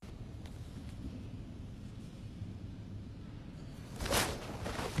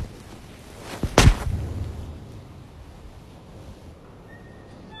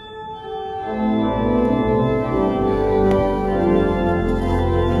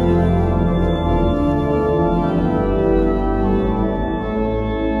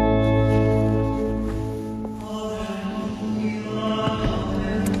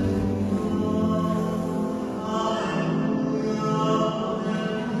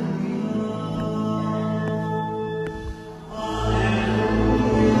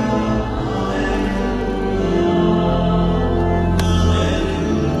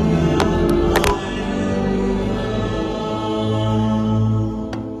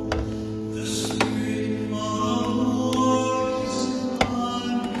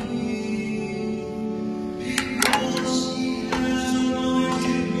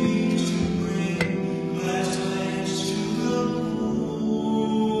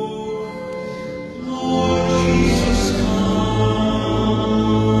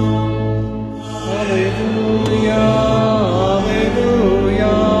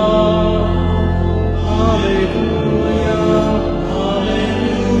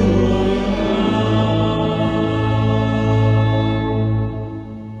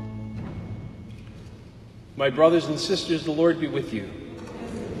My brothers and sisters, the Lord be with you.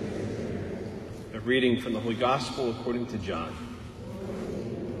 A reading from the Holy Gospel according to John.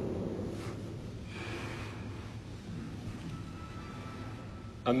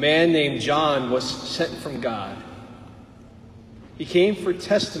 A man named John was sent from God. He came for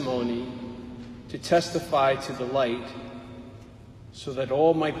testimony, to testify to the light, so that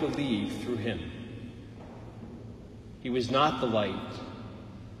all might believe through him. He was not the light,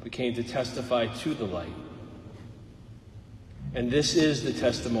 but came to testify to the light. And this is the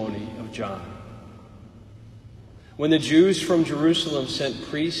testimony of John. When the Jews from Jerusalem sent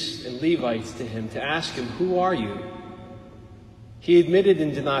priests and Levites to him to ask him, "Who are you?" he admitted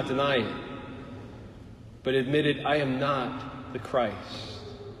and did not deny it, but admitted, "I am not the Christ."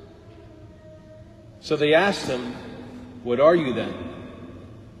 So they asked him, "What are you then?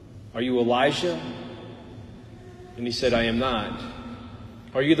 Are you Elijah?" And he said, "I am not."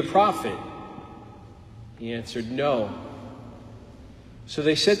 "Are you the prophet?" He answered, "No." So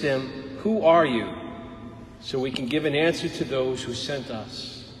they said to him, "Who are you? So we can give an answer to those who sent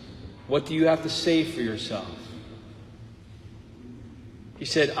us. What do you have to say for yourself?" He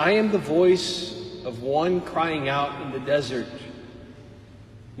said, "I am the voice of one crying out in the desert,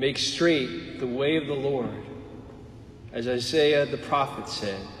 'Make straight the way of the Lord,' as Isaiah the prophet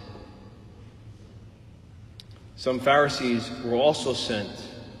said." Some Pharisees were also sent.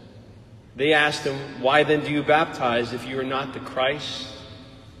 They asked him, "Why then do you baptize if you are not the Christ,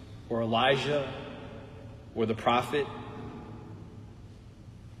 or Elijah, or the prophet?"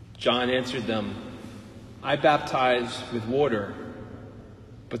 John answered them, "I baptize with water,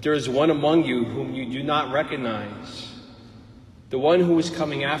 but there is one among you whom you do not recognize, the one who is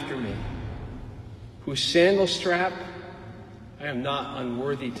coming after me, whose sandal strap I am not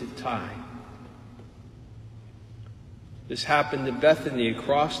unworthy to tie." This happened in Bethany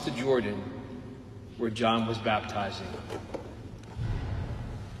across the Jordan, where John was baptizing.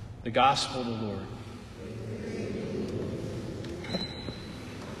 The Gospel of the Lord.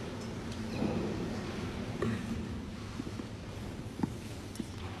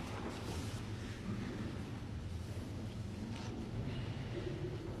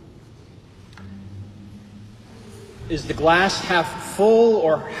 Is the glass half full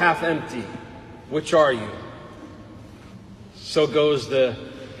or half empty? Which are you? So goes the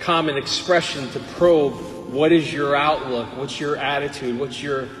common expression to probe what is your outlook, what's your attitude, what's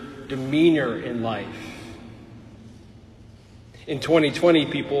your demeanor in life. In 2020,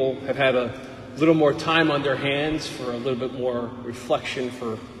 people have had a little more time on their hands for a little bit more reflection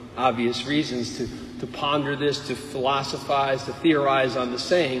for obvious reasons, to ponder this, to philosophize, to theorize on the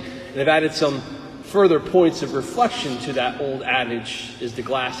saying, and have added some further points of reflection to that old adage, is the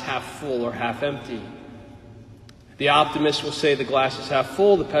glass half full or half empty? The optimist will say the glass is half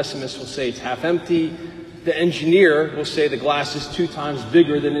full, the pessimist will say it's half empty, the engineer will say the glass is 2 times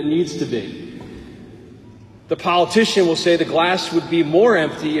bigger than it needs to be. The politician will say the glass would be more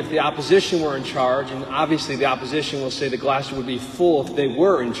empty if the opposition were in charge, and obviously the opposition will say the glass would be full if they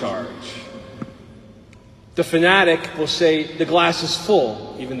were in charge. The fanatic will say the glass is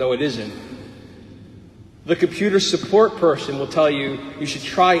full, even though it isn't. The computer support person will tell you you should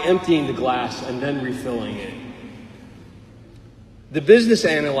try emptying the glass and then refilling it. The business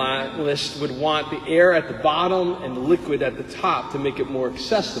analyst would want the air at the bottom and the liquid at the top to make it more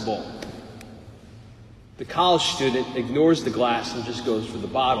accessible. The college student ignores the glass and just goes for the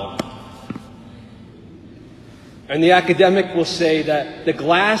bottle. And the academic will say that the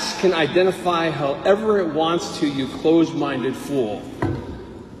glass can identify however it wants to, you closed-minded fool.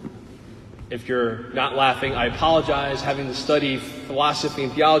 If you're not laughing, I apologize. Having to study philosophy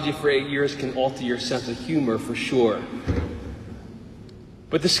and theology for 8 years can alter your sense of humor for sure.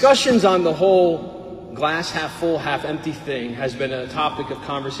 But discussions on the whole glass half full, half empty thing has been a topic of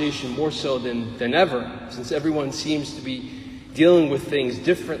conversation more so than ever, since everyone seems to be dealing with things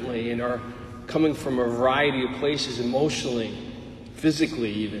differently and are coming from a variety of places emotionally,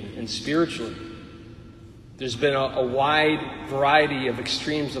 physically even, and spiritually. There's been a wide variety of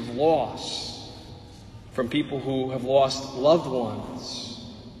extremes of loss, from people who have lost loved ones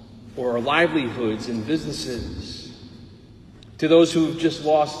or livelihoods and businesses, to those who've just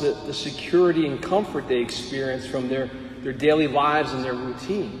lost the security and comfort they experience from their daily lives and their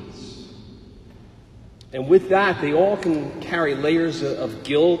routines. And with that, they all can carry layers of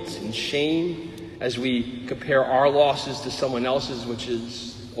guilt and shame as we compare our losses to someone else's, which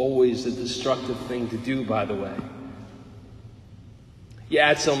is always a destructive thing to do, by the way. You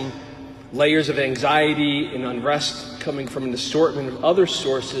add some layers of anxiety and unrest coming from an assortment of other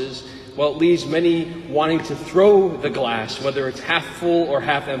sources, well, it leaves many wanting to throw the glass, whether it's half full or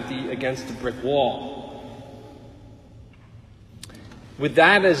half empty, against the brick wall. With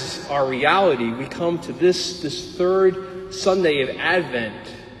that as our reality, we come to this third Sunday of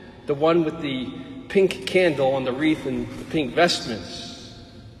Advent, the one with the pink candle on the wreath and the pink vestments.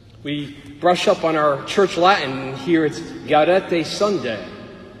 We brush up on our church Latin, and here it's Gaudete Sunday,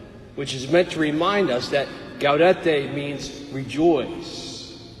 which is meant to remind us that Gaudete means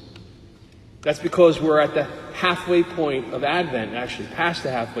rejoice. That's because we're at the halfway point of Advent, actually past the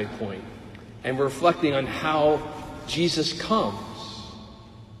halfway point, and we're reflecting on how Jesus comes.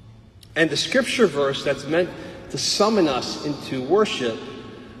 And the scripture verse that's meant to summon us into worship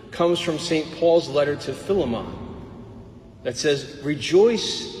comes from St. Paul's letter to Philemon that says,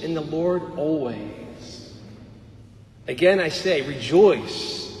 "Rejoice in the Lord always." Again, I say,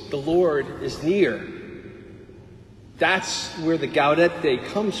 rejoice. The Lord is near. That's where the Gaudete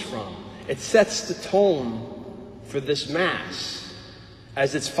comes from. It sets the tone for this Mass,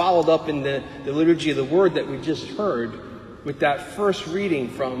 as it's followed up in the Liturgy of the Word that we just heard with that first reading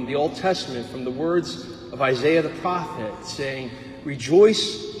from the Old Testament, from the words of Isaiah the prophet, saying,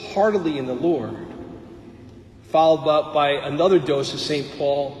 "Rejoice heartily in the Lord," followed up by another dose of St.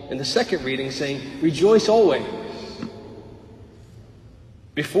 Paul in the second reading saying, "Rejoice always."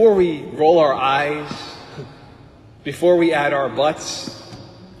 Before we roll our eyes, before we add our butts,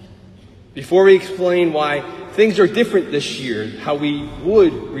 before we explain why things are different this year, how we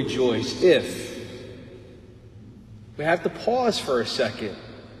would rejoice if, we have to pause for a second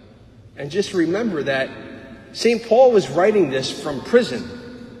and just remember that St. Paul was writing this from prison.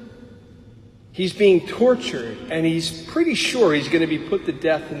 He's being tortured, and he's pretty sure he's going to be put to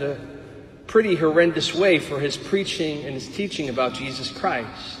death in a pretty horrendous way for his preaching and his teaching about Jesus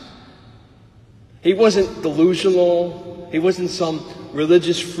Christ. He wasn't delusional. He wasn't some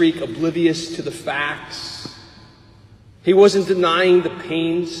religious freak oblivious to the facts. He wasn't denying the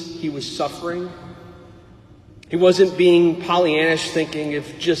pains he was suffering. He wasn't being Pollyannish, thinking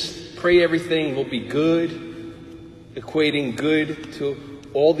if just pray everything will be good, equating good to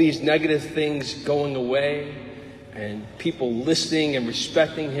all these negative things going away and people listening and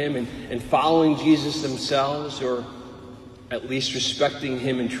respecting him and following Jesus themselves, or at least respecting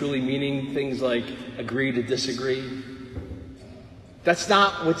him and truly meaning things like agree to disagree. That's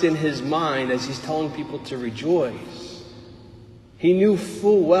not what's in his mind as he's telling people to rejoice. He knew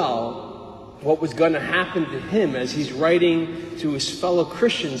full well what was going to happen to him as he's writing to his fellow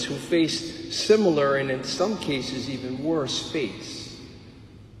Christians who faced similar and in some cases even worse fates.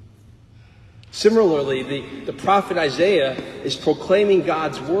 Similarly, the prophet Isaiah is proclaiming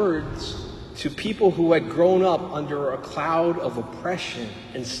God's words to people who had grown up under a cloud of oppression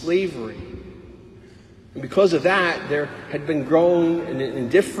and slavery. And because of that, there had been grown an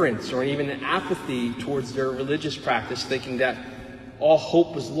indifference or even an apathy towards their religious practice, thinking that all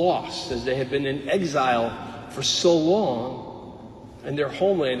hope was lost as they had been in exile for so long and their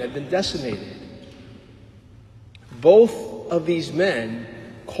homeland had been decimated. Both of these men,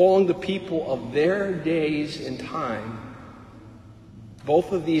 calling the people of their days and time,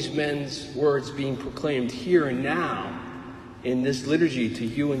 both of these men's words being proclaimed here and now in this liturgy to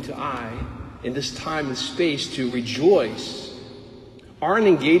you and to I, in this time and space to rejoice, aren't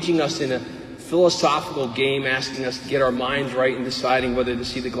engaging us in a philosophical game asking us to get our minds right and deciding whether to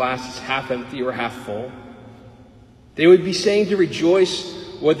see the glass as half empty or half full. They would be saying to rejoice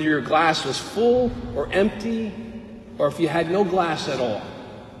whether your glass was full or empty, or if you had no glass at all.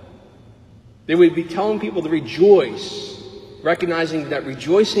 They would be telling people to rejoice, recognizing that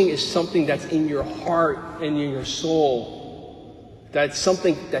rejoicing is something that's in your heart and in your soul. That's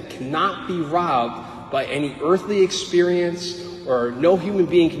something that cannot be robbed by any earthly experience, or no human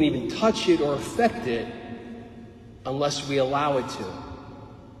being can even touch it or affect it unless we allow it to.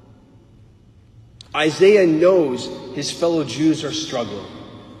 Isaiah knows his fellow Jews are struggling,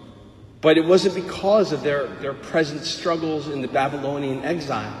 but it wasn't because of their present struggles in the Babylonian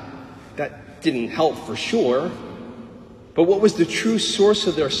exile. That didn't help for sure. But what was the true source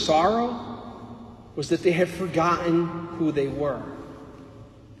of their sorrow was that they had forgotten who they were.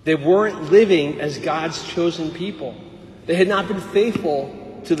 They weren't living as God's chosen people. They had not been faithful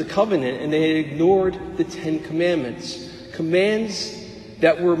to the covenant, and they had ignored the 10 Commandments. Commands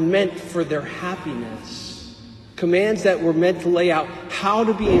that were meant for their happiness. Commands that were meant to lay out how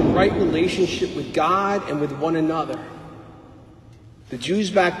to be in right relationship with God and with one another. The Jews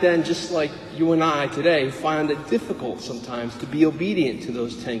back then, just like you and I today, find it difficult sometimes to be obedient to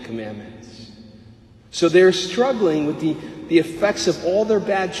those 10 Commandments. So they're struggling with the effects of all their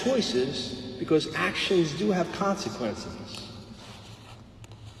bad choices, because actions do have consequences.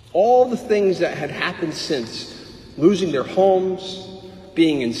 All the things that had happened since, losing their homes,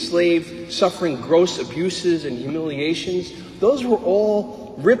 being enslaved, suffering gross abuses and humiliations, those were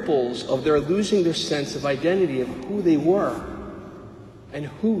all ripples of their losing their sense of identity, of who they were and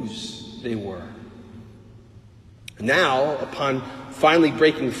whose they were. Now, upon finally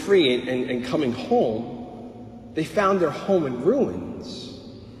breaking free and coming home, they found their home in ruins.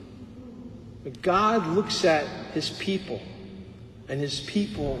 But God looks at his people, and his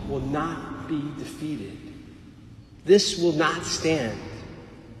people will not be defeated. This will not stand.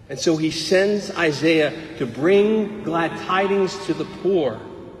 And so he sends Isaiah to bring glad tidings to the poor,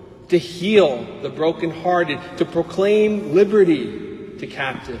 to heal the brokenhearted, to proclaim liberty to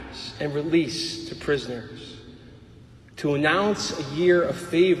captives and release to prisoners, to announce a year of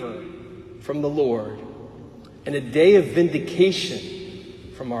favor from the Lord and a day of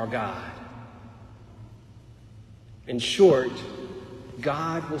vindication from our God. In short,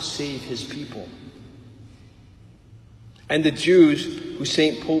 God will save his people. And the Jews, who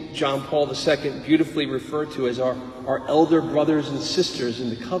St. Pope John Paul II beautifully referred to as our elder brothers and sisters in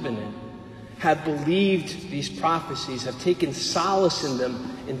the covenant, have believed these prophecies, have taken solace in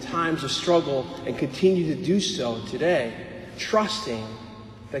them in times of struggle, and continue to do so today, trusting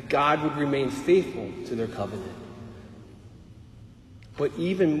that God would remain faithful to their covenant. But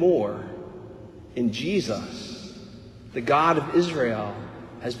even more, in Jesus, the God of Israel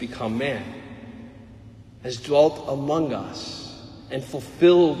has become man, has dwelt among us and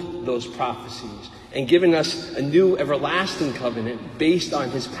fulfilled those prophecies and given us a new everlasting covenant based on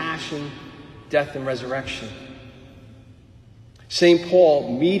his passion, death, and resurrection. St.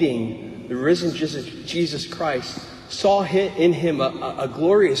 Paul, meeting the risen Jesus Christ, saw in him a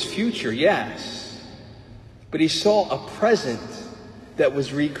glorious future, yes, but he saw a present that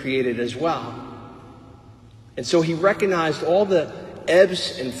was recreated as well. And so he recognized all the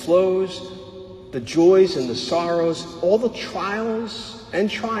ebbs and flows, the joys and the sorrows, all the trials and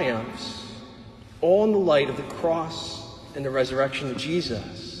triumphs, all in the light of the cross and the resurrection of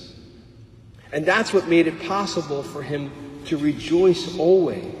Jesus. And that's what made it possible for him to rejoice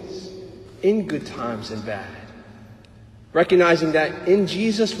always, in good times and bad, recognizing that in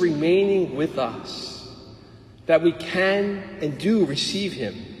Jesus remaining with us, that we can and do receive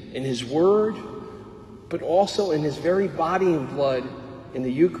him in his word, but also in his very body and blood in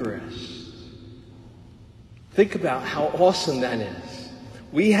the Eucharist. Think about how awesome that is.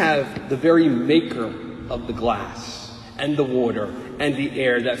 We have the very maker of the glass and the water and the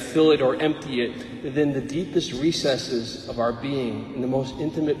air that fill it or empty it within the deepest recesses of our being, in the most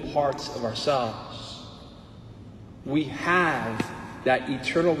intimate parts of ourselves. We have that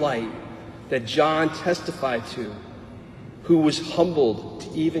eternal light that John testified to, who was humbled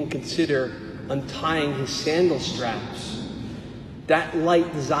to even consider untying his sandal straps. That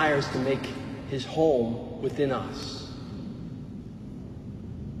light desires to make his home within us.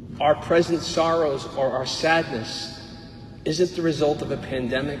 Our present sorrows or our sadness isn't the result of a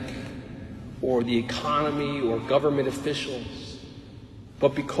pandemic or the economy or government officials,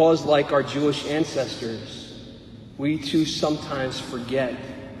 but because, like our Jewish ancestors, we too sometimes forget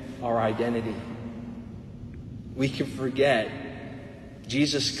our identity. We can forget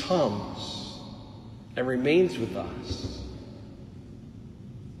Jesus comes and remains with us.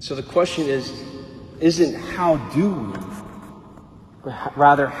 So the question isn't how do we, but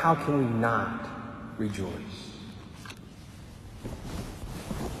rather how can we not rejoice?